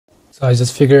So I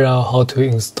just figured out how to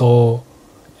install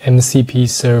MCP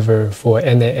server for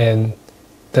N8N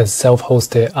that's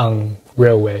self-hosted on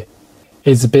Railway.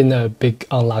 It's been a big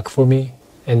unlock for me,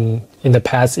 and in the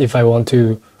past, if I want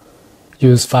to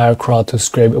use Firecrawl to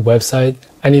scrape a website,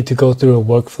 I need to go through a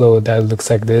workflow that looks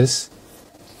like this.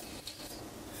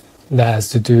 That has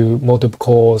to do multiple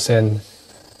calls and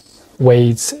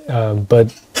waits,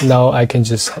 but now I can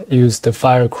just use the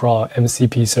Firecrawl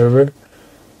MCP server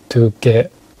to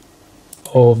get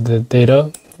all of the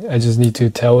data. I just need to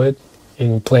tell it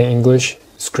in plain English,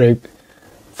 scrape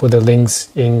for the links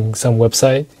in some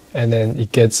website, and then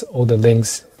it gets all the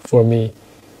links for me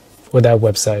for that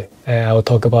website. And I'll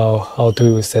talk about how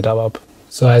to set that up.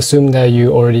 So I assume that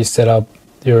you already set up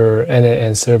your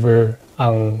N8N server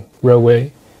on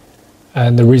Railway.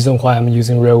 And the reason why I'm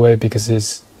using Railway because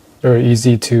it's very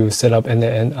easy to set up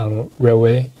N8N on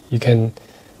Railway. You can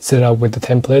set it up with the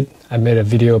template. I made a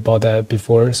video about that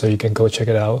before, so you can go check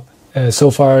it out. So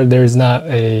far, there's not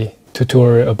a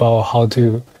tutorial about how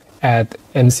to add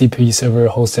MCP server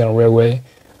hosted on Railway,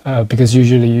 because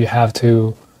usually you have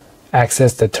to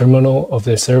access the terminal of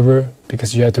the server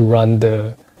because you have to run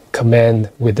the command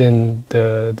within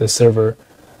the server.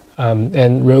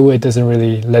 And Railway doesn't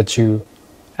really let you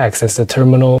access the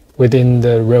terminal within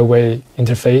the Railway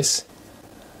interface.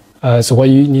 So what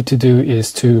you need to do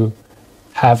is to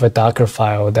have a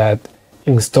Dockerfile that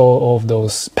install all of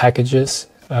those packages,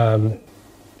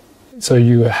 so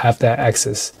you have that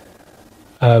access.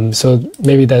 So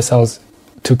maybe that sounds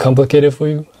too complicated for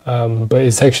you, but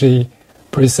it's actually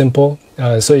pretty simple.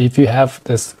 So if you have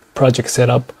this project set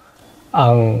up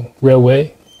on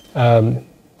Railway, you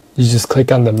just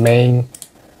click on the main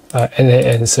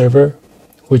N8N server,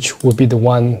 which will be the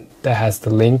one that has the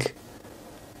link,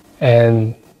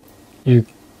 and you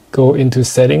go into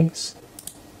settings,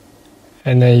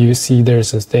 and then you see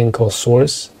there's a thing called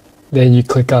source. Then you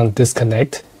click on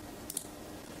disconnect.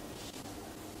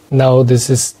 Now this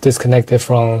is disconnected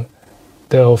from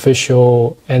the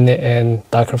official N8N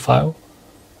Dockerfile,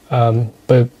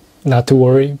 but not to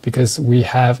worry because we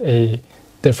have a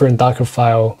different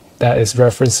Dockerfile that is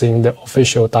referencing the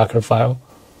official Dockerfile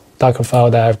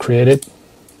that I've created.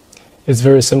 It's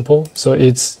very simple. So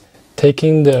it's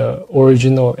taking the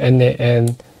original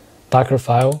N8N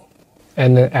Dockerfile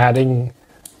and then adding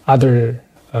other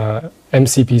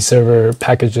MCP server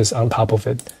packages on top of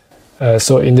it.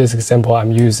 So in this example,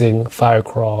 I'm using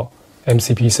Firecrawl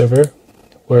MCP server,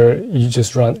 where you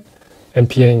just run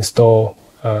npm install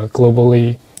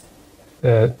globally.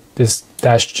 This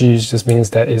 -g just means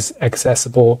that it's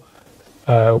accessible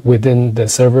within the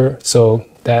server, so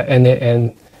that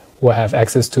N8N will have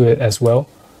access to it as well.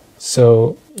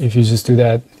 So if you just do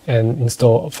that and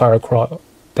install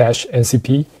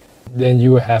Firecrawl-MCP, then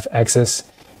you will have access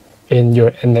in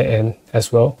your N8N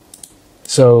as well.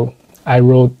 So I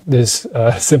wrote this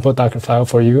simple Dockerfile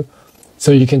for you.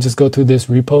 So you can just go to this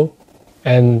repo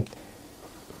and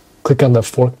click on the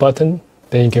fork button.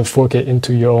 Then you can fork it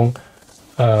into your own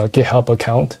GitHub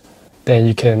account. Then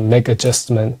you can make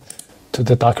adjustment to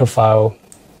the Dockerfile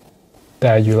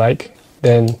that you like.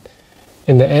 Then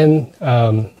in the end,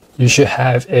 you should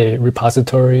have a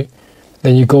repository.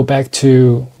 Then you go back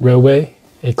to Railway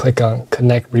and click on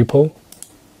Connect Repo.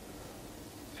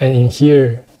 And in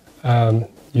here,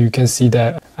 you can see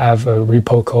that I have a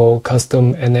repo called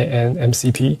custom N8N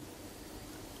MCP.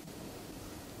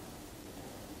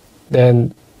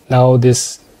 Then now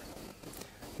this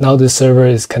server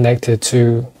is connected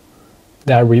to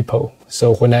that repo.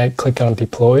 So when I click on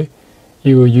deploy,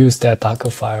 you will use that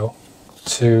Dockerfile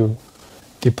to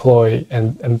deploy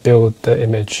and build the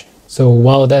image. So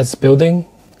while that's building,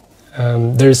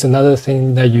 there's another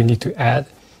thing that you need to add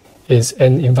is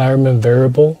an environment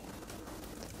variable.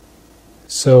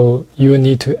 So you will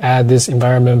need to add this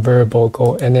environment variable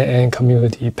called N8N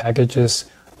community packages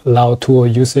allow tool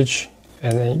usage,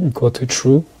 and then equal to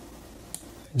true.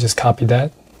 Just copy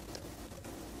that.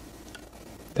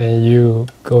 Then you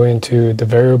go into the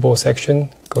variable section,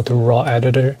 go to raw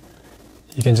editor.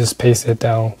 You can just paste it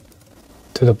down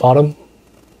to the bottom.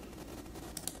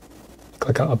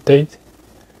 Click on update.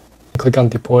 Click on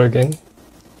deploy again.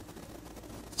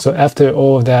 So after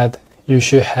all of that, you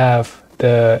should have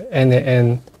the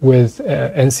N8N with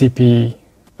NCP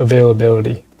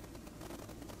availability.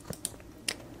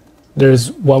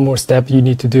 There's one more step you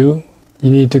need to do. You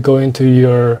need to go into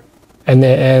your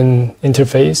N8N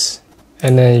interface,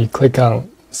 and then you click on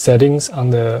settings on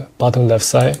the bottom left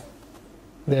side.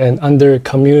 Then under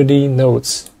community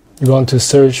nodes, you want to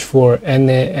search for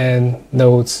N8N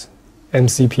nodes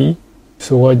MCP.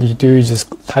 So what you do is just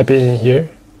type it in here,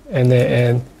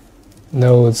 N8N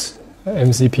nodes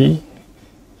MCP.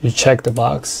 you check the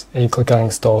box and you click on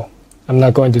install. I'm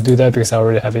not going to do that because I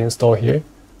already have it installed here.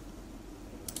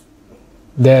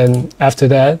 Then after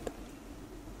that,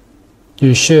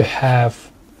 you should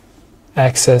have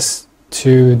access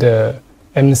to the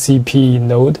MCP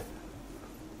node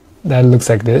that looks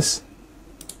like this.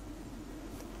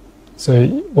 So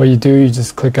what you do, you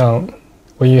just click on,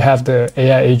 when you have the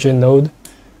AI agent node,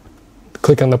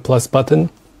 click on the plus button,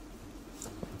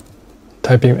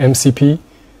 type in MCP,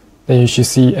 then you should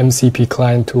see MCP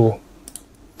client tool,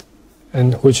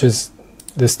 and which is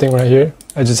this thing right here.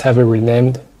 I just have it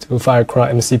renamed to Firecrawl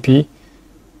MCP.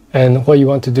 And what you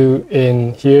want to do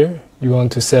in here, you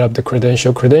want to set up the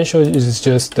credential. Credential is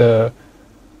just the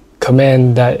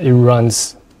command that it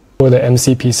runs for the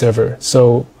MCP server.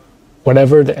 So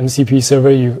whatever the MCP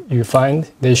server you find,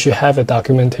 they should have a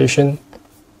documentation.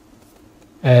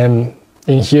 And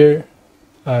in here,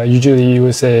 usually you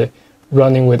will say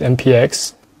running with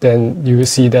npx, then you will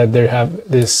see that they have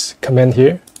this command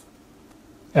here.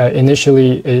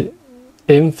 Initially,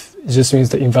 env just means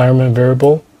the environment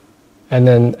variable. And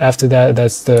then after that,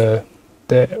 that's the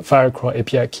Firecrawl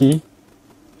API key.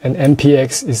 And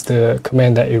npx is the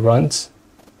command that it runs.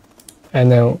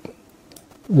 And then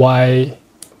y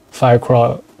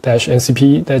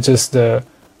Firecrawl-ncp, that's just the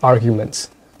arguments.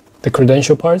 The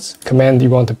credential parts, command you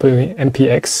want to put in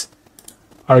npx,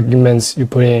 arguments you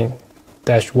put in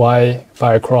 -y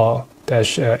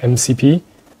Firecrawl-mcp.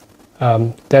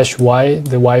 -y,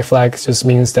 the y flag just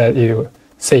means that you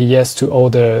say yes to all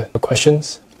the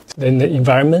questions. Then the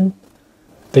environment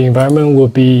will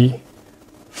be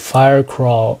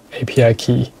Firecrawl API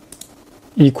key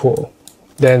equal.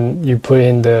 Then you put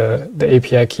in the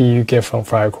API key you get from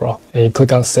Firecrawl. And you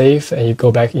click on save and you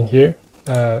go back in here.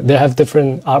 They have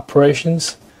different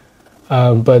operations,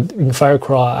 but in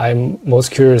Firecrawl, I'm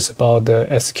most curious about the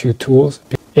SQ tools.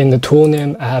 In the tool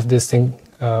name, I have this thing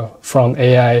from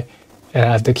AI, and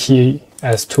I have the key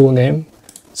as tool name.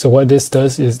 So what this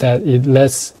does is that it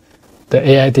lets the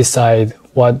AI decide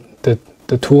what the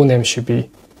tool name should be.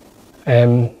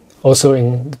 And also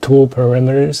in the tool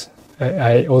parameters,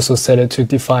 I also set it to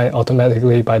define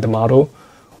automatically by the model,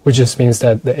 which just means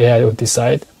that the AI will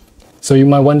decide. So you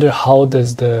might wonder, how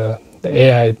does the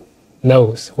AI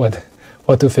knows what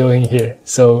to fill in here?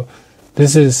 So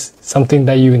this is something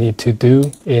that you need to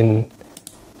do in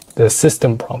the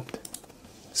system prompt.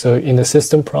 So in the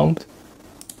system prompt,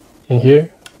 in here,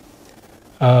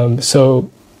 so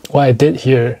what I did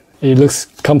here, it looks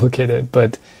complicated,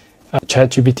 but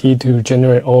ChatGPT to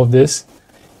generate all of this,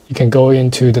 you can go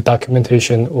into the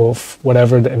documentation of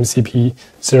whatever the MCP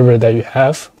server that you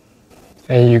have,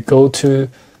 and you go to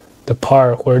the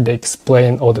part where they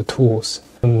explain all the tools.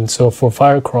 So for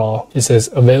Firecrawl, it says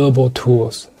available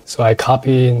tools. So I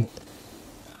copy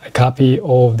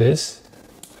all of this.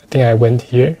 I think I went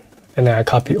here, and then I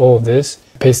copy all of this,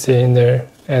 paste it in there,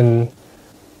 and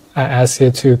I ask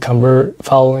it to convert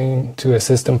following to a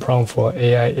system prompt for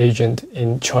AI agent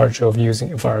in charge of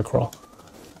using Firecrawl.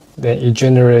 Then it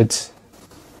generates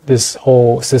this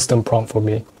whole system prompt for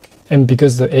me. And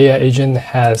because the AI agent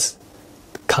has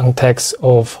context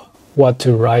of what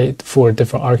to write for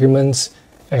different arguments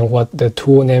and what the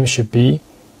tool name should be,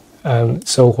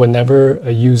 so whenever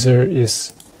a user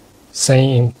is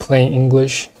saying in plain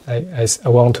English, I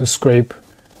want to scrape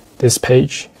this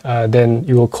page, then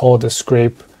you will call the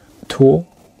scrape tool.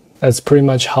 That's pretty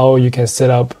much how you can set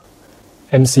up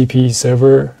MCP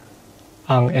server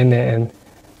on N8N,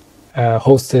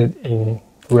 hosted in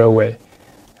Railway.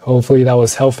 Hopefully that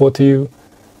was helpful to you.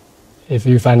 If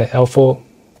you find it helpful,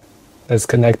 let's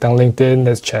connect on LinkedIn,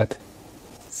 let's chat.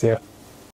 See ya.